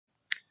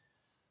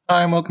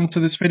Hi and welcome to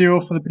this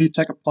video for the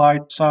BTEC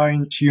Applied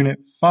Science Unit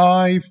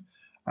 5,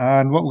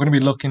 and what we're going to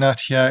be looking at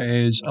here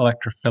is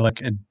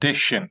electrophilic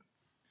addition.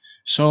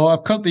 So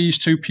I've cut these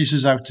two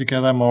pieces out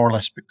together more or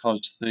less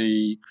because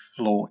they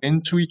flow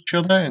into each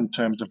other in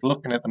terms of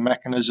looking at the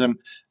mechanism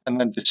and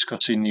then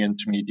discussing the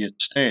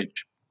intermediate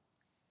stage.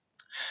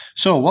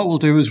 So what we'll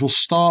do is we'll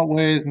start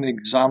with an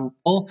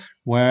example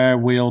where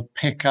we'll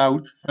pick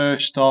out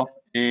first off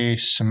a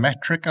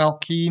symmetric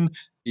alkene.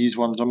 These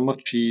ones are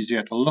much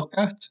easier to look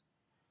at.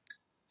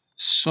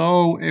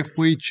 So if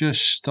we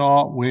just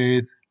start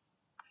with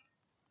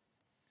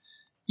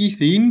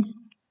ethene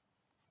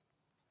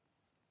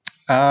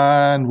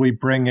and we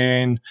bring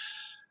in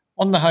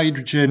on the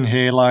hydrogen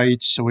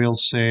halides, so we'll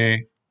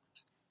say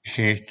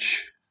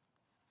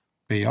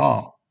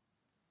HBr.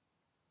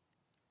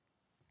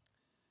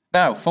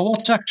 Now, for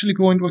what's actually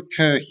going to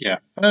occur here,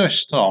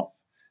 first off,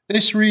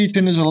 this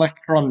region is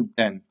electron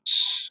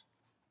dense.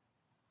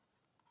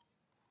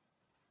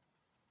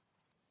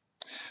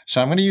 So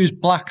I'm going to use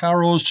black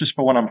arrows just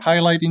for when I'm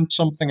highlighting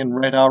something, and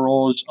red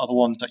arrows are the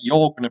ones that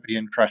you're going to be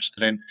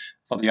interested in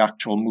for the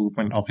actual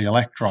movement of the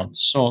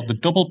electrons. So the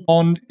double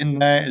bond in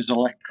there is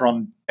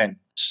electron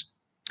dense.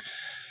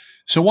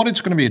 So what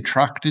it's going to be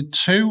attracted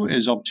to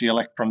is obviously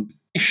electron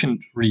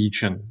deficient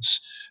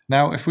regions.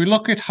 Now, if we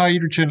look at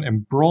hydrogen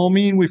and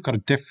bromine, we've got a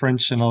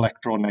difference in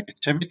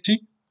electronegativity.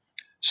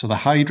 So the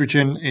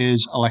hydrogen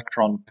is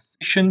electron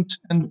deficient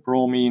and the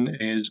bromine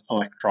is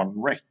electron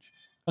rich,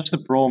 as the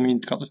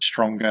bromine's got the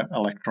stronger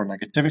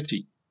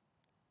electronegativity.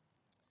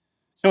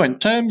 So in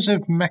terms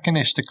of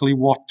mechanistically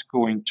what's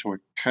going to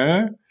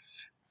occur,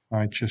 if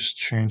I just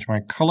change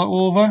my colour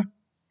over,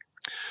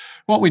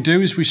 what we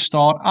do is we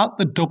start at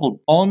the double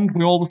bond.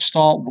 We always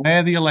start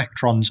where the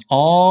electrons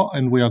are,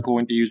 and we are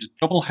going to use a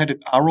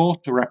double-headed arrow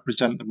to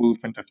represent the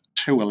movement of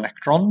two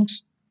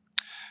electrons.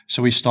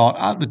 So we start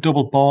at the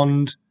double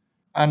bond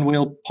and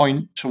we'll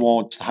point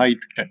towards the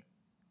hydrogen.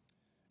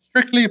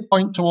 Strictly a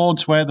point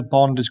towards where the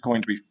bond is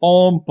going to be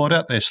formed, but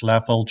at this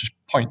level, just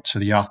point to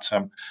the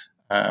atom.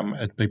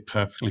 It'd be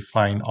perfectly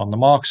fine on the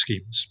mark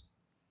schemes.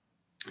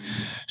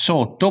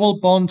 So, double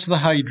bond to the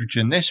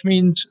hydrogen. This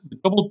means the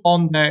double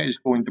bond there is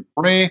going to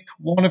break.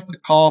 One of the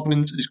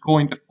carbons is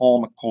going to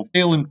form a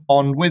covalent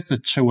bond with the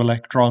two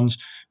electrons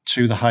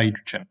to the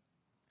hydrogen.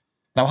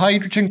 Now,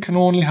 hydrogen can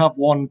only have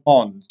one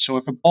bond. So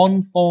if a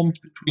bond forms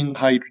between the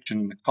hydrogen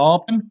and the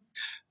carbon,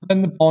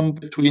 then the bond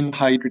between the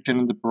hydrogen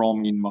and the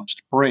bromine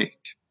must break.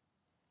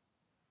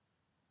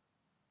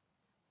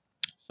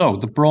 So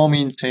the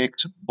bromine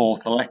takes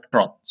both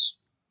electrons.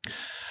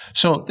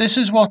 So this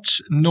is what's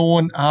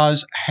known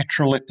as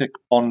heterolytic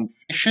bond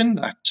fission.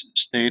 That's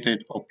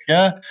stated up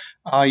here,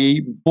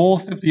 i.e.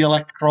 both of the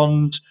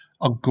electrons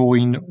are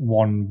going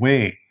one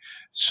way.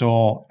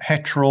 So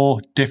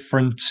hetero,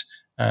 different,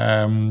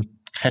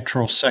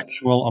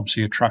 heterosexual,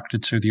 obviously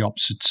attracted to the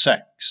opposite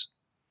sex.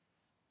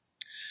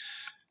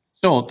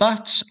 So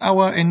that's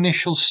our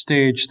initial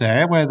stage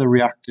there where the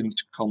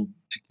reactants come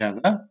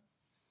together.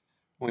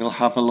 We'll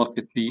have a look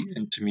at the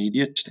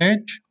intermediate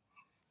stage.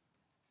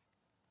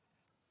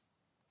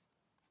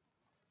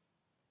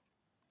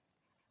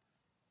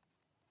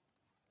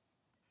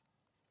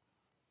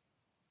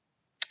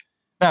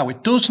 Now,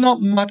 it does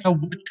not matter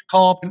which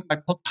carbon I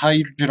put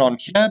hydrogen on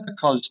here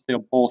because they're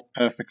both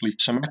perfectly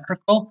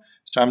symmetrical.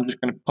 So I'm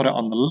just going to put it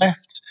on the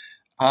left.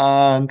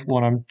 And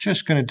what I'm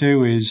just going to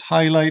do is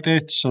highlight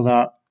it so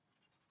that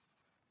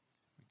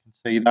you can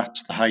see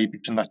that's the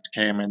hydrogen that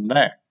came in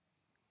there.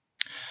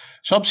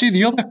 So obviously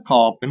the other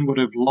carbon would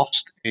have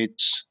lost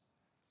its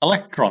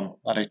electron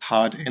that it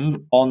had in the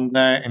bond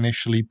there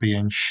initially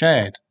being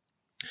shared.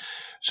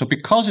 So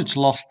because it's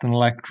lost an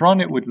electron,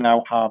 it would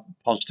now have a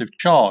positive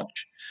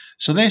charge.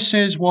 So this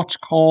is what's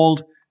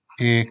called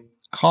a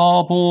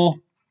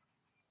carbocation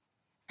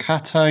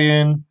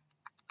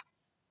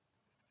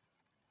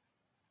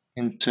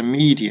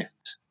intermediate.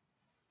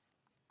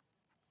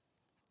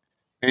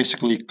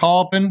 Basically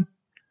carbon,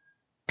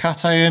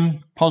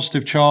 cation,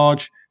 positive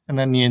charge, and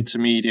then the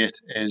intermediate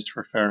is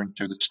referring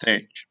to the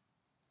stage.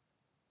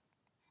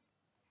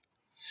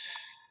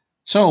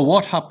 So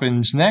what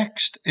happens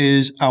next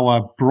is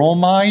our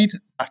bromide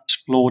that's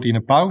floating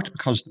about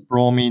because the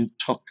bromine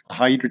took the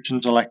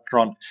hydrogen's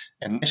electron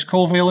in this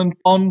covalent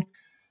bond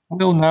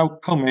will now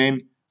come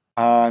in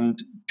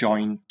and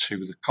join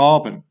to the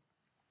carbon.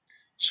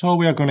 So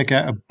we are going to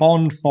get a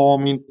bond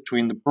forming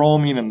between the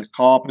bromine and the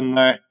carbon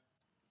there.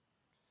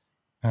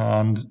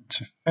 And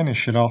to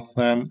finish it off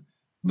then,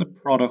 the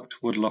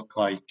product would look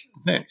like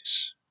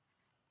this.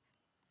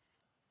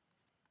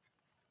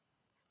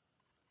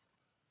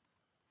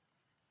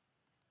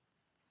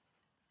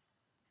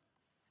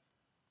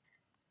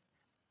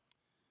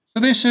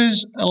 So this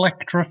is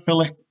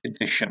electrophilic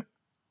addition.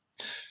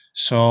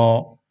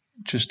 So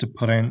just to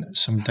put in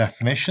some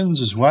definitions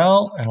as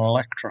well, an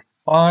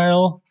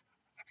electrophile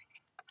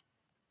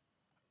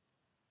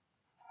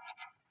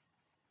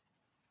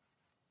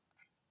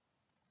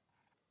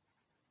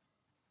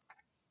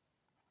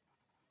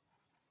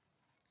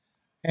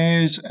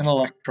is an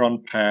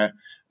electron pair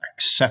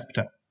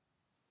acceptor.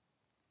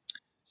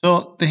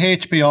 So the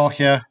HBr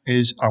here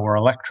is our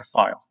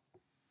electrophile.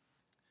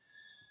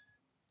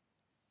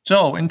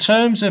 So in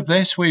terms of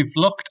this, we've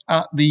looked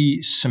at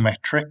the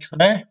symmetric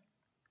there.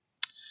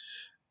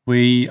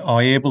 We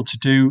are able to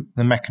do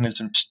the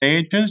mechanism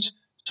stages.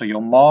 So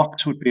your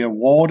marks would be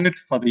awarded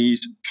for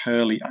these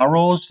curly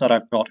arrows that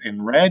I've got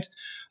in red.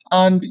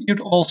 And you'd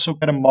also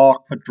get a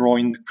mark for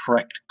drawing the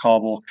correct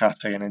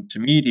carbocation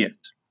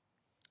intermediate.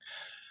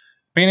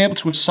 Being able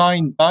to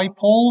assign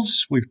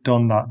dipoles, we've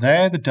done that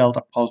there, the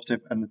delta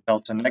positive and the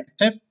delta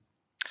negative.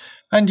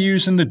 And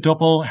using the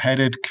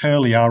double-headed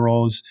curly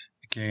arrows,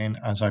 again,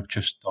 as I've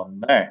just done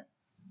there.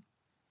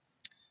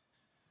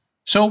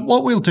 So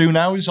what we'll do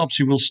now is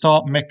obviously we'll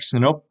start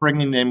mixing up,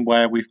 bringing in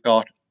where we've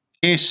got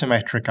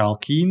asymmetric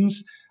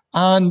alkenes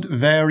and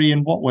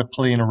varying what we're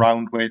playing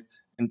around with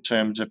in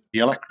terms of the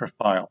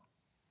electrophile.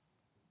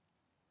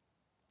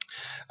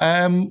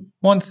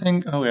 One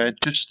thing,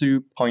 just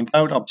to point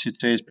out, obviously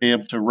today is being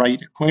able to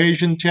write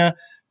equations here.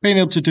 Being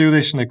able to do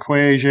this in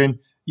equation,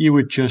 you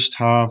would just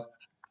have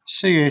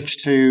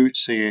CH2,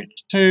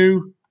 CH2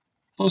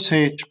 plus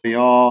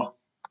HBr.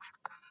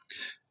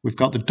 We've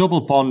got the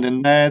double bond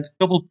in there. The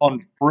double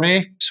bond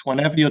breaks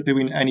whenever you're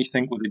doing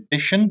anything with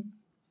addition.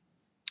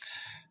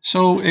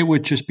 So it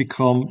would just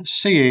become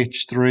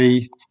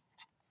CH3,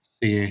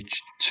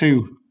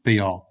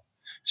 CH2Br.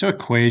 So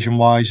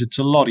equation-wise, it's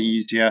a lot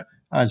easier.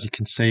 As you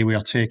can see, we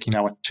are taking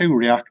our two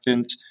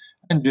reactants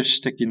and just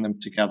sticking them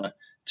together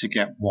to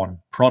get one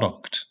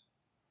product.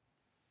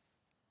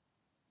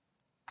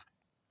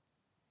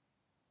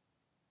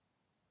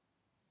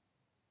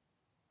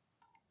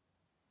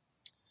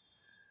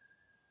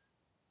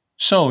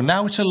 So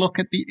now to look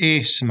at the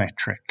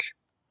asymmetric.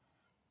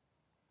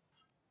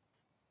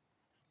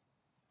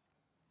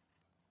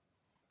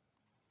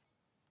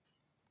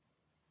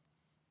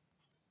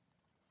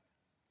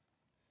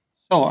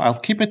 So I'll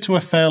keep it to a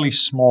fairly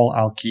small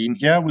alkene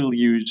here. We'll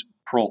use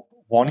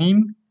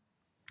prop-1ene.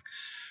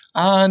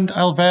 And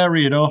I'll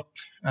vary it up.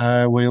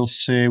 We'll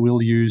say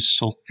we'll use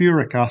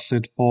sulfuric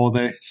acid for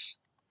this.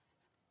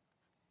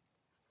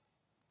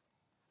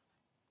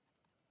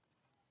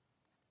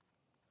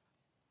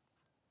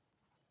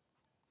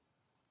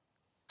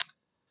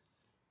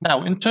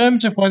 Now, in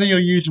terms of whether you're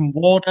using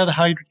water, the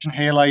hydrogen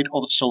halide,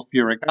 or the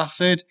sulfuric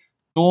acid,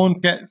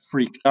 don't get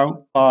freaked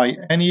out by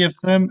any of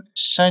them.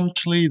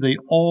 Essentially, they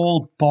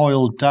all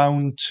boil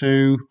down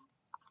to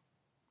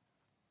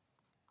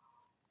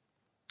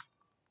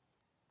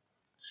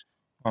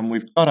when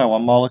we've got our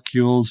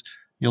molecules,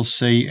 you'll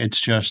see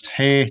it's just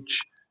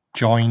H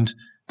joined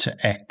to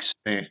X,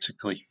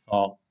 basically,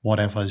 or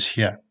whatever's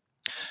here.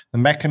 The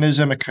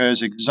mechanism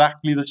occurs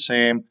exactly the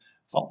same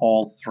for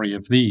all three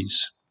of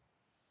these.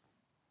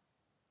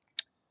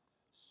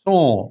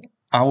 So,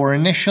 our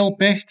initial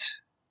bit,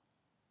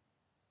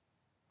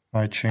 if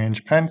I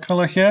change pen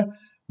colour here,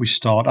 we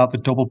start at the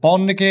double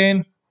bond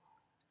again,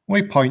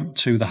 we point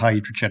to the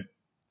hydrogen.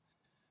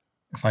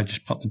 If I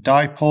just put the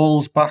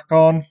dipoles back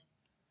on,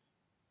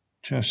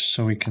 just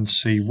so we can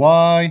see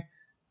why,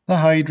 the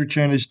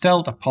hydrogen is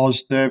delta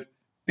positive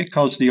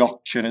because the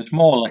oxygen is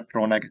more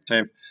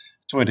electronegative,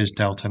 so it is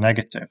delta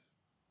negative.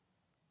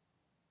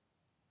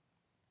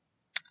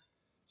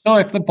 So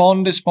if the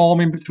bond is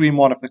forming between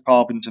one of the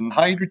carbons and the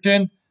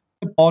hydrogen,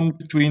 the bond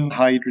between the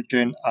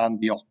hydrogen and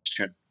the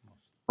oxygen must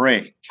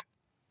break.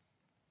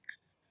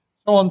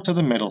 So on to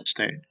the middle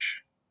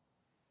stage.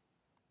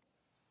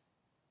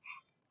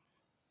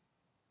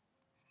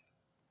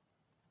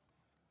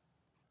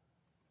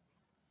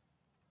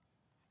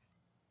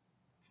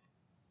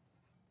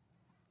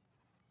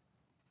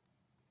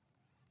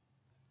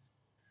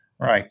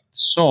 Right,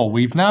 so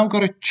we've now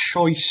got a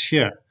choice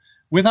here.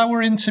 With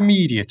our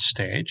intermediate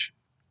stage,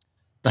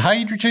 the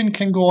hydrogen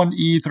can go on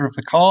either of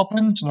the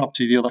carbons, and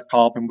obviously the other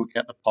carbon will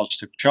get the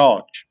positive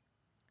charge.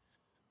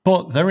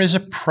 But there is a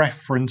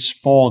preference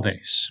for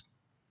this.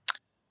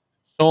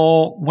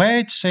 So where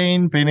it's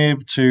saying being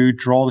able to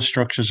draw the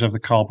structures of the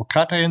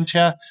carbocations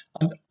here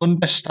and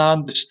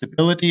understand the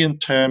stability in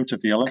terms of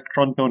the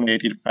electron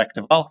donated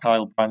effective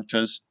alkyl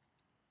branches,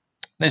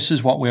 this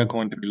is what we are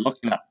going to be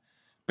looking at,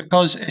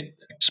 because it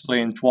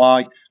explains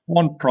why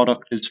one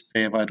product is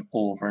favoured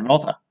over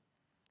another.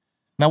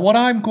 Now what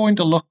I'm going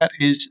to look at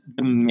is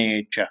the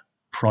major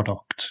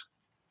product.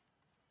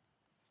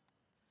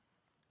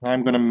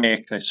 I'm going to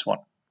make this one.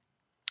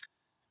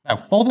 Now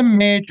for the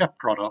major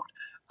product,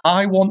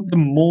 I want the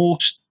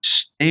most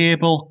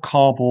stable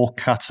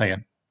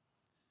carbocation.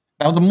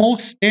 Now the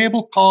most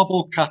stable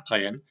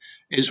carbocation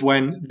is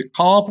when the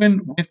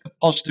carbon with the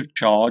positive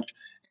charge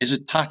is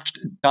attached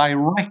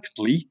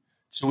directly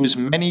to as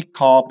many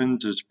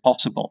carbons as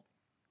possible.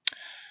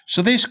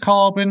 So this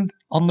carbon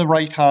on the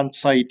right hand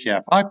side here,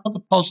 if I put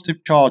the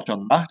positive charge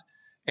on that,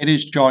 it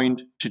is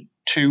joined to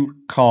two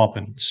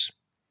carbons.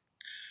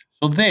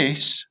 So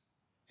this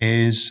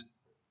is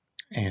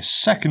a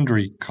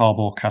secondary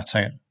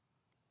carbocation.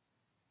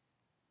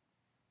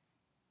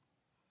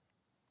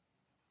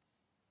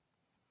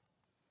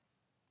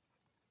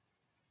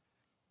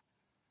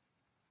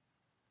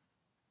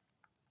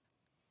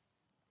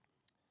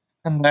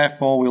 and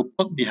therefore we'll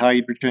put the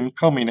hydrogen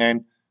coming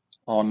in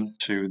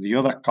onto the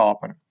other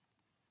carbon.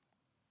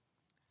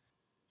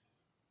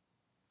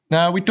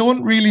 Now, we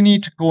don't really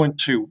need to go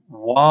into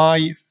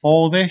why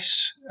for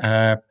this.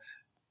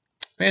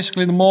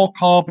 Basically, the more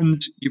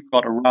carbons you've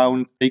got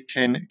around, they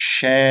can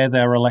share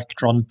their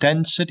electron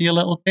density a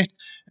little bit,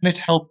 and it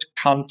helps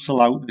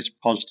cancel out this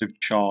positive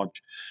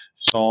charge.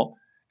 So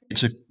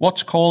it's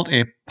what's called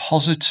a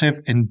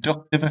positive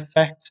inductive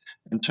effect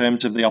in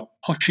terms of they are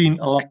pushing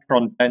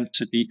electron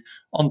density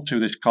onto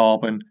this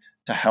carbon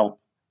to help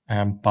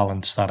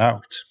balance that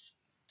out.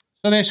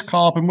 So this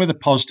carbon with a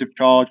positive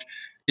charge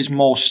is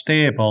more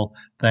stable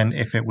than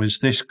if it was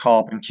this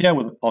carbon here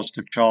with a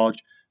positive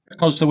charge,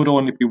 because there would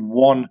only be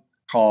one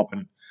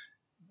carbon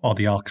or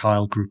the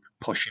alkyl group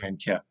pushing in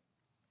here.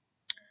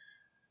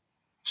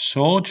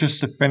 So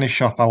just to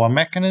finish off our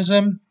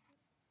mechanism,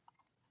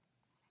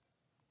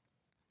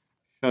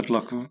 should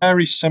look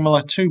very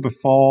similar to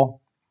before,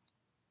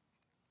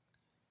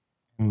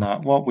 in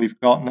that what we've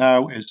got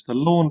now is the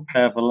lone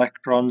pair of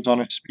electrons on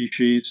a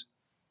species.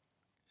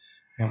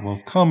 It will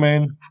come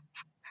in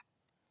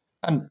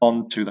and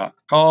bond to that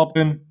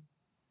carbon,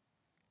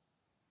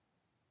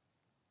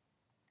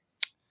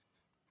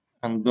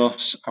 and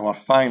thus our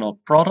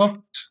final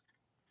product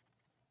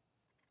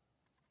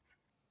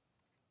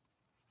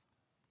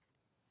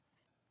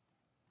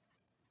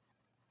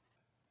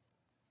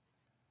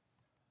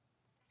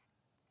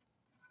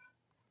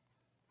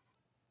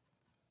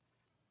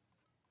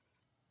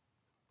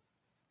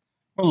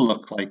will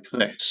look like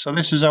this. So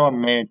this is our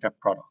major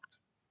product.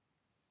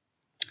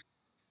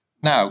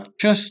 Now,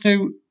 just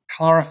to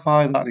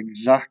clarify that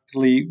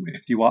exactly,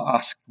 if you are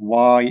asked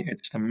why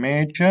it's the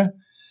major,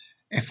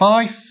 if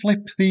I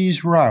flip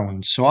these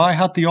round, so I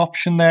had the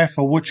option there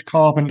for which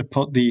carbon to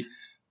put the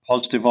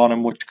positive on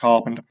and which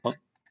carbon to put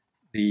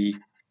the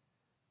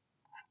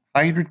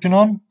hydrogen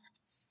on.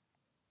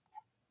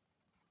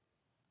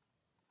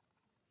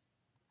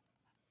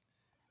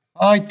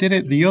 If I did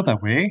it the other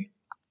way,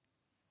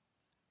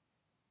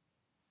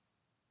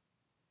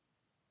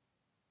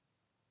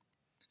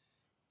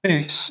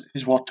 this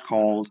is what's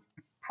called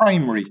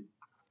primary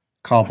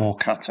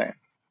carbocation.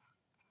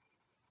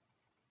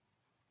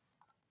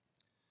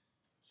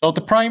 So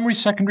the primary,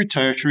 secondary,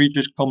 tertiary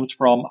just comes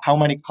from how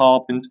many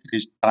carbons it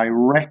is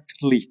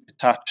directly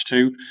attached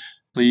to.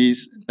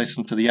 Please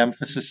listen to the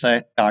emphasis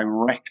there,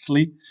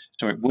 directly.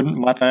 So it wouldn't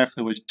matter if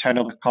there was 10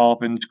 other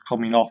carbons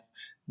coming off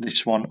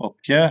this one up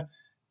here.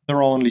 There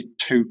are only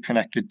 2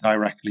 connected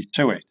directly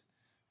to it.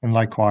 And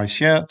likewise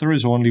here, there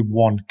is only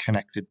 1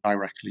 connected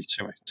directly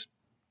to it.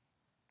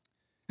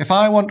 If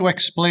I want to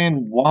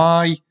explain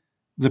why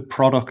the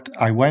product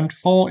I went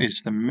for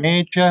is the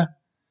major,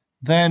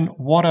 then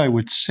what I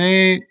would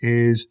say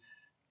is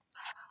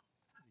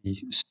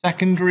the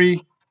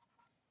secondary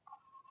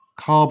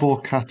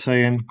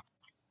carbocation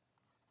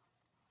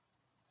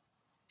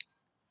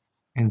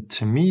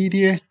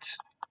intermediate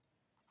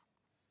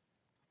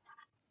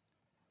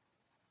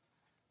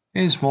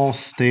is more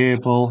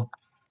stable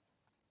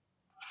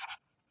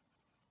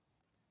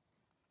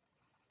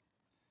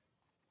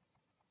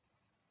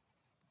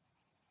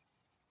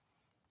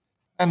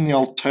than the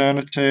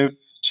alternative,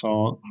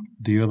 so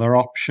the other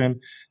option,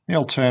 the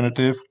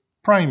alternative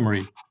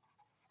primary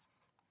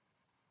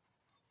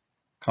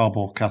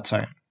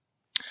carbocation.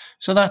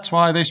 So that's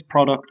why this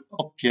product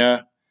up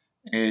here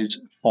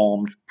is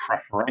formed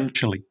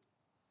preferentially.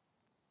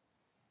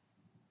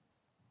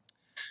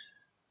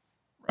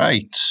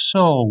 Right,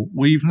 so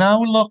we've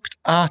now looked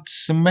at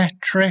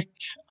symmetric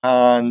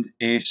and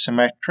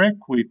asymmetric.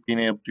 We've been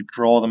able to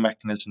draw the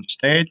mechanism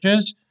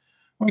stages.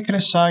 We can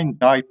assign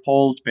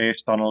dipoles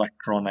based on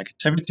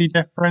electronegativity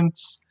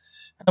difference,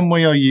 and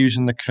we are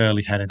using the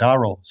curly-headed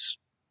arrows.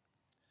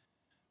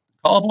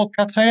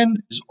 Carbocation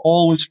is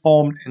always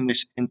formed in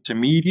this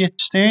intermediate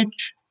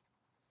stage,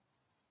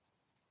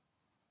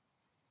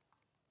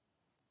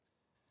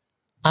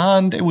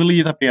 and it will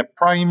either be a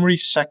primary,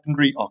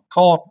 secondary, or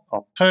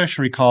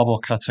tertiary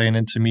carbocation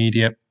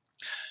intermediate.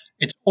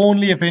 It's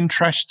only of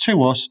interest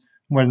to us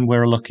when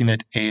we're looking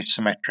at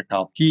asymmetric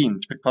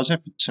alkenes, because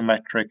if it's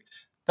symmetric,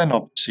 then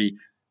obviously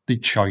the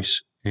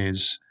choice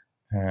is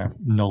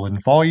null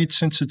and void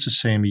since it's the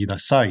same either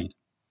side.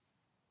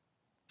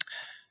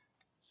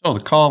 So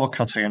the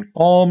carbocation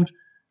formed,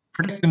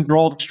 predict and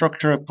draw the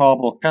structure of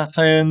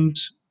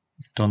carbocations,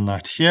 we've done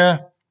that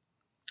here.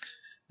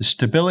 The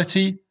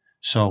stability,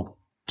 so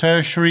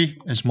tertiary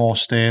is more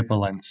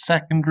stable than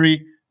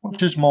secondary,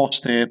 which is more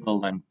stable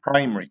than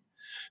primary.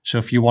 So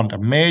if you want a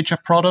major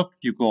product,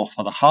 you go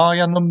for the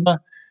higher number.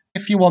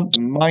 If you want the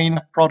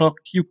minor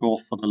product, you go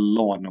for the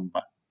lower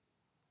number.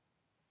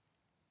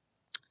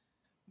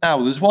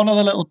 Now, there's one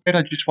other little bit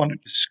I just want to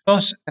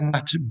discuss, and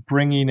that's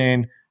bringing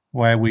in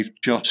where we've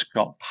just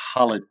got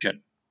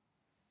halogen.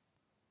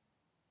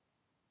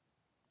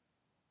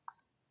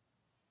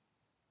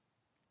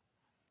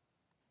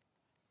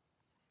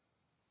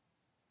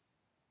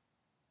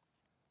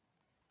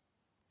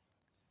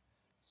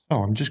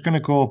 So I'm just going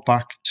to go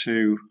back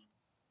to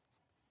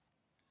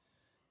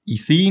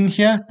ethene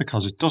here,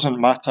 because it doesn't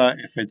matter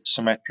if it's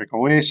symmetric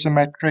or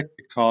asymmetric,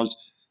 because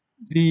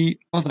the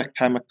other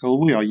chemical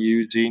we are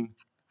using,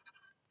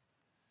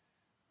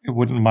 it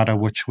wouldn't matter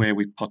which way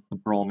we put the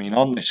bromine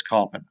on this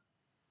carbon.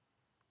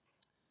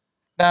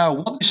 Now,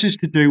 what this is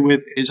to do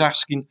with is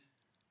asking,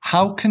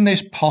 how can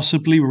this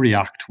possibly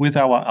react with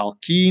our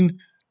alkene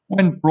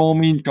when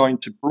bromine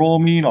joined to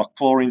bromine or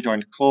chlorine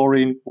joined to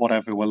chlorine,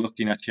 whatever we're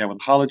looking at here with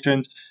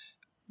halogens?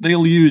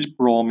 They'll use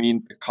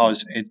bromine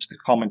because it's the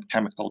common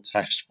chemical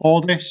test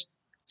for this.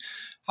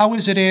 How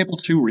is it able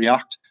to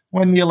react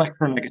when the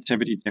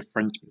electronegativity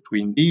difference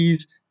between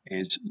these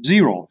is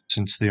 0,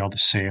 since they are the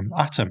same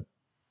atom?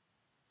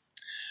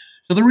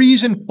 So the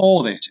reason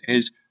for this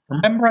is,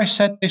 remember I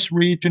said this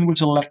region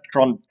was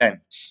electron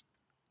dense.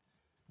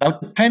 Now,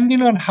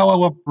 depending on how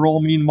our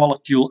bromine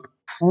molecule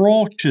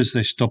approaches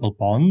this double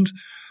bond,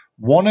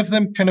 one of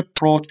them can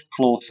approach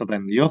closer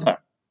than the other.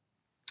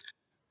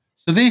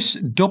 So this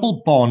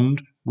double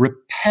bond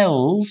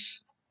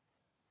repels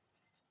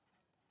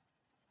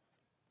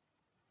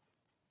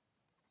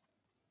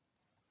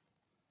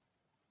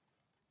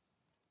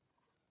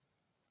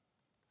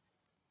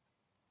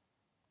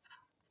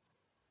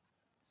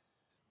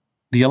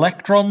the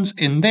electrons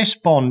in this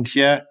bond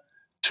here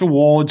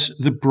towards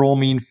the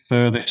bromine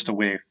furthest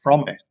away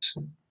from it.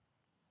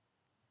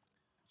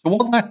 So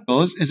what that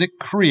does is it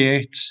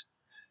creates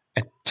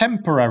a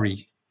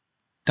temporary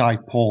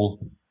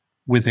dipole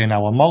within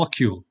our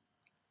molecule.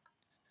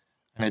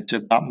 And it's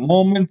at that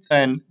moment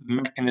then the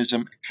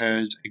mechanism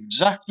occurs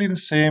exactly the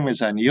same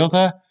as any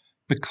other,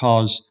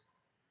 because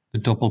the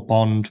double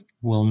bond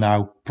will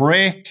now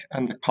break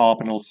and the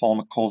carbon will form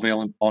a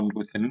covalent bond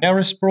with the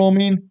nearest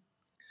bromine.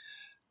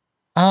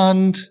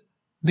 And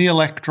the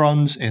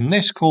electrons in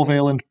this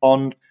covalent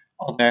bond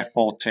are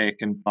therefore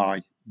taken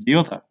by the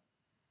other.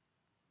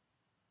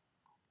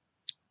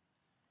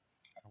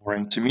 Our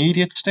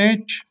intermediate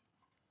stage.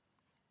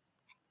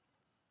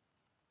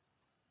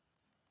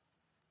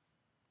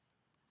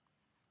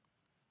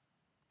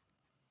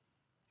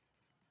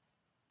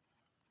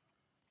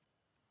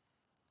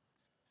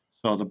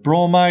 So the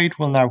bromide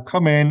will now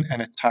come in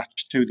and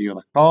attach to the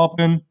other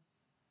carbon.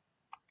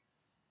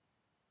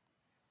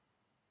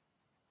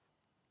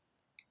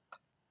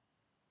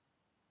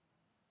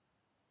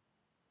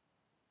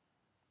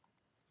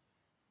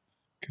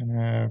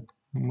 Gonna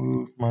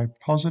move my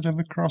positive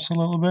across a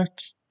little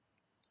bit.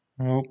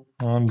 Oh,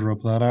 and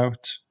rub that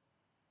out.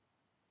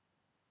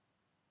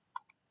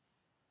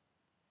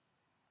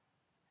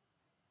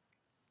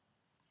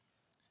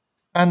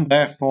 And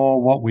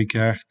therefore what we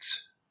get,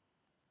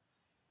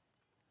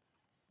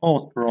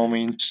 both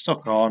bromine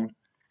stuck on,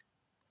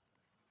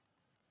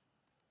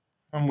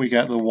 and we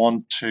get the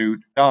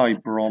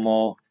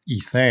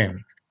 1,2-dibromoethane.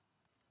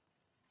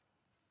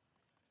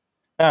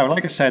 Now,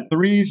 like I said, the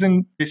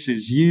reason this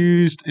is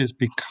used is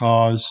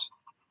because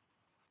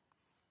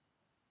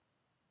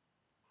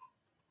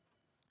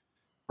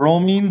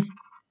bromine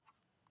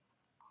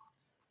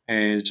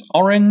is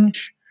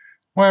orange,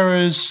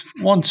 whereas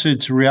once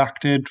it's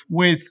reacted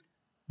with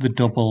the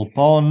double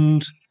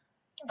bond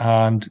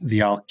and the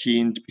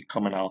alkene to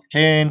become an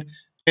alkane,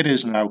 it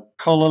is now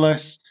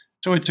colourless,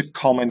 so it's a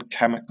common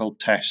chemical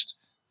test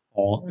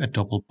for a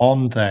double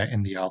bond there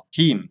in the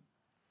alkene.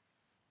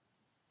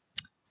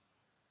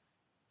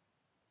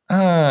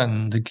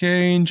 And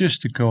again,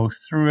 just to go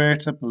through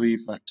it, I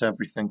believe that's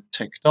everything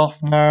ticked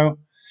off now.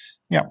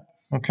 Yeah,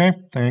 okay,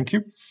 thank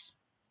you.